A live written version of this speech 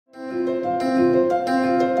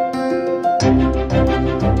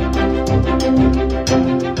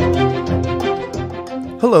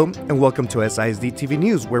Hello and welcome to SISD TV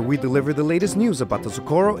News, where we deliver the latest news about the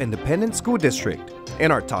Socorro Independent School District.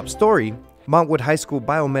 In our top story, Montwood High School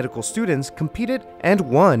Biomedical students competed and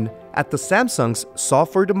won at the Samsung's Solve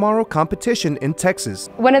for Tomorrow competition in Texas.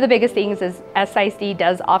 One of the biggest things is SISD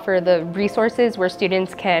does offer the resources where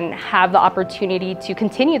students can have the opportunity to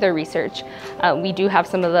continue their research. We do have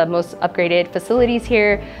some of the most upgraded facilities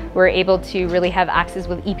here. We're able to really have access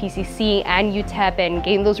with EPCC and UTEP and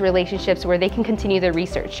gain those relationships where they can continue their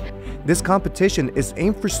research. This competition is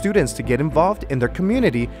aimed for students to get involved in their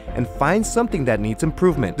community and find something that needs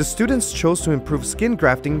improvement. The students chose to improve skin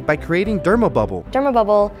grafting by creating derma bubble. Derma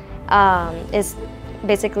bubble is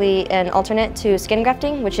basically an alternate to skin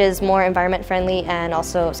grafting, which is more environment friendly and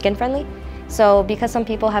also skin friendly. So because some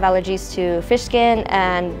people have allergies to fish skin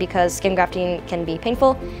and because skin grafting can be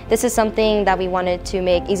painful, this is something that we wanted to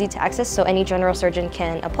make easy to access so any general surgeon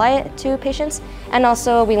can apply it to patients. And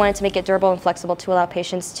also we wanted to make it durable and flexible to allow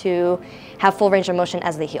patients to have full range of motion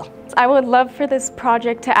as they heal. I would love for this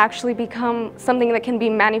project to actually become something that can be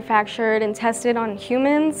manufactured and tested on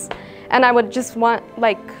humans. And I would just want,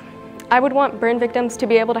 I would want burn victims to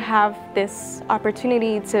be able to have this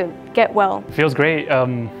opportunity to get well. It feels great.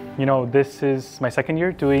 You know, this is my second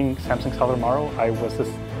year doing Samsung Solve for Tomorrow. I was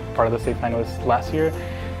part of the state finalists last year,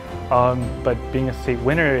 but being a state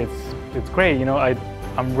winner, it's great. You know,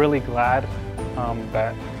 I'm really glad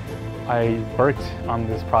that I worked on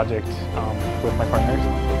this project with my partners.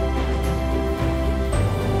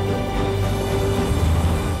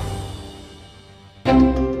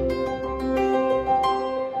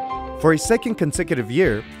 For a second consecutive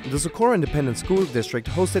year, the Socorro Independent School District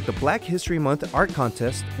hosted the Black History Month Art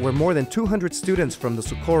Contest, where more than 200 students from the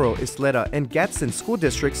Socorro, Ysleta, and Gadsden school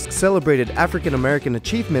districts celebrated African American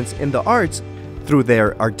achievements in the arts through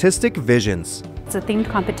their artistic visions. It's a themed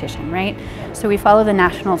competition, right? So we follow the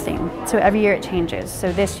national theme. So every year it changes.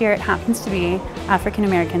 So this year it happens to be African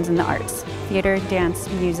Americans in the arts: theater, dance,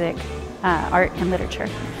 music, art, and literature.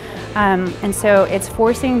 And so it's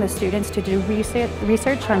forcing the students to do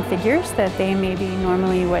research on figures that they maybe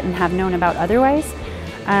normally wouldn't have known about otherwise.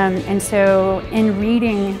 And so in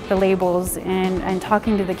reading the labels and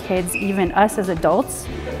talking to the kids, even us as adults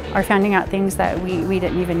are finding out things that we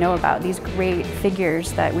didn't even know about, these great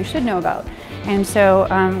figures that we should know about. And so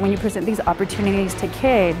when you present these opportunities to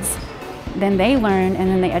kids, then they learn and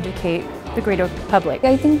then they educate the greater public.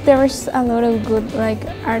 I think there's a lot of good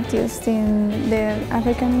artists in the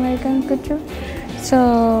African American culture.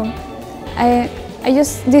 So I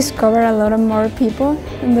just discovered a lot of more people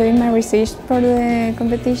doing my research for the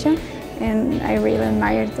competition, and I really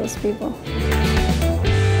admire those people.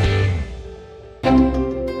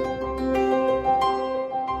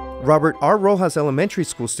 R.Rojas Elementary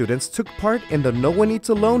School students took part in the No One Eats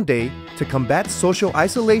Alone Day to combat social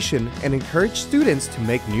isolation and encourage students to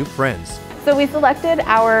make new friends. So we selected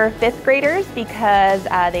our 5th graders because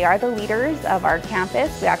they are the leaders of our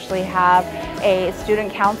campus. We actually have a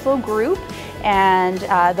student council group, and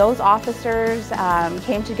those officers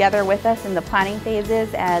came together with us in the planning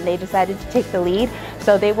phases, and they decided to take the lead.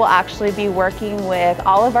 So they will actually be working with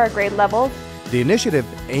all of our grade levels. The initiative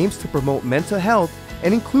aims to promote mental health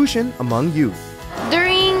and inclusion among youth.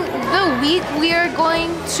 During the week, we are going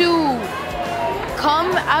to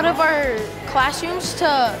come out of our classrooms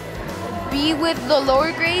to be with the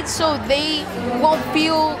lower grades so they won't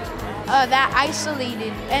feel that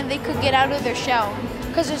isolated and they could get out of their shell.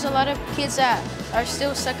 Because there's a lot of kids that are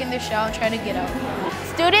still stuck in their shell and trying to get out.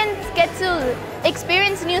 Students get to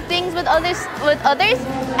experience new things with others,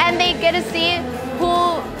 and they get to see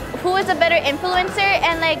who is a better influencer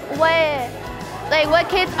and what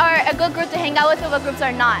kids are a good group to hang out with and what groups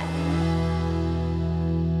are not.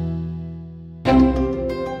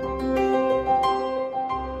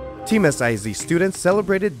 Team SISD students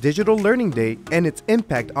celebrated Digital Learning Day and its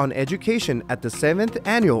impact on education at the 7th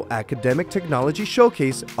Annual Academic Technology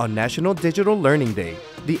Showcase on National Digital Learning Day.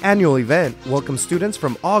 The annual event welcomes students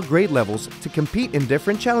from all grade levels to compete in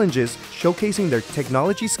different challenges, showcasing their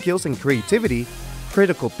technology skills and creativity,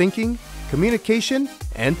 critical thinking, communication,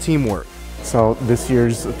 and teamwork. So this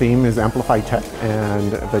year's theme is Amplify Tech,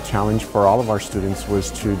 and the challenge for all of our students was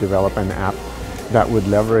to develop an app that would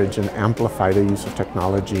leverage and amplify the use of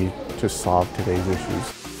technology to solve today's issues.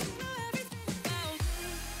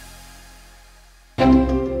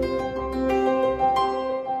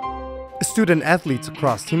 Student athletes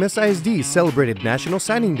across Team SISD celebrated National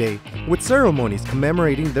Signing Day with ceremonies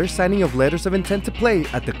commemorating their signing of letters of intent to play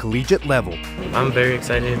at the collegiate level. I'm very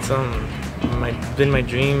excited. It's my been my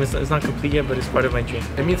dream. It's not complete yet, but it's part of my dream.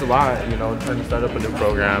 It means a lot, you know, trying to start up a new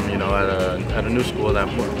program, you know, at a new school that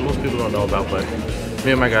most people don't know about, but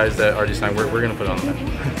me and my guys that already signed, we're going to put it on the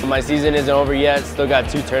map. My season isn't over yet, still got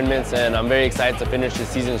 2 tournaments, and I'm very excited to finish the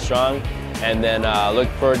season strong, and then look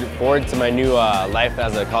forward to my new life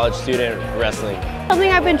as a college student wrestling.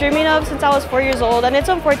 Something I've been dreaming of since I was 4 years old, and it's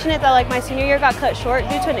unfortunate that like my senior year got cut short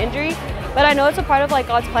due to an injury, but I know it's a part of like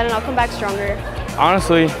God's plan and I'll come back stronger.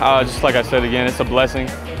 Honestly, just like I said again, it's a blessing.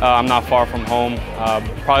 I'm not far from home,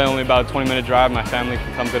 probably only about a 20-minute drive. My family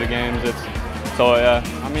can come to the games. So yeah,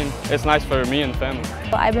 I mean, it's nice for me and the family.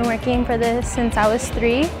 I've been working for this since I was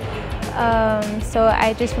 3, so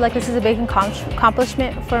I just feel like this is a big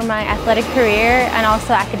accomplishment for my athletic career and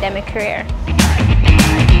also academic career.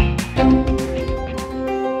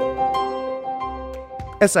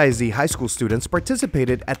 SISD high school students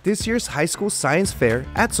participated at this year's high school science fair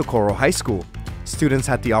at Socorro High School. Students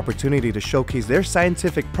had the opportunity to showcase their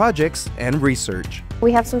scientific projects and research.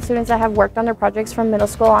 We have some students that have worked on their projects from middle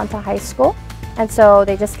school onto high school, and so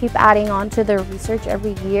they just keep adding on to their research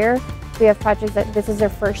every year. We have projects that this is their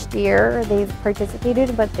first year they've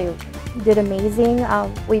participated, but they did amazing.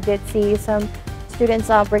 We did see some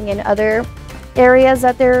students bring in other areas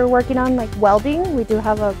that they're working on, like welding. We do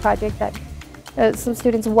have a project that some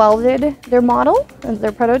students welded their model and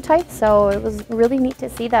their prototype, so it was really neat to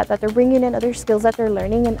see that they're bringing in other skills that they're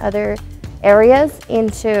learning in other areas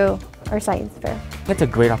into our science fair. It's a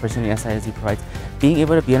great opportunity SISD provides. Being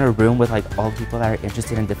able to be in a room with like all the people that are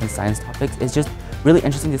interested in different science topics is just really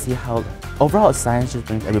interesting to see how overall science just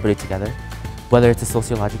brings everybody together. Whether it's a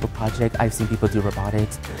sociological project, I've seen people do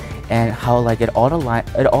robotics, and how like it all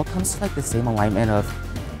comes to like the same alignment of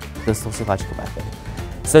the sociological method.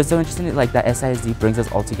 So it's so interesting like that SISD brings us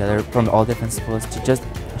all together from all different schools to just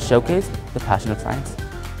showcase the passion of science.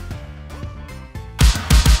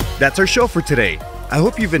 That's our show for today. I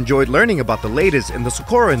hope you've enjoyed learning about the latest in the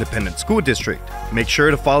Socorro Independent School District. Make sure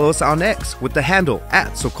to follow us on X with the handle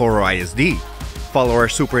 @SocorroISD. Follow our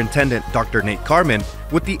Superintendent, Dr. Nate Carmen,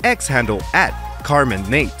 with the X handle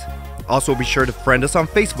 @CarmenNate. Also be sure to friend us on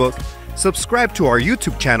Facebook, subscribe to our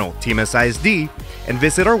YouTube channel, Team SISD, and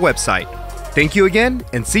visit our website. Thank you again,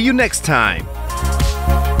 and see you next time.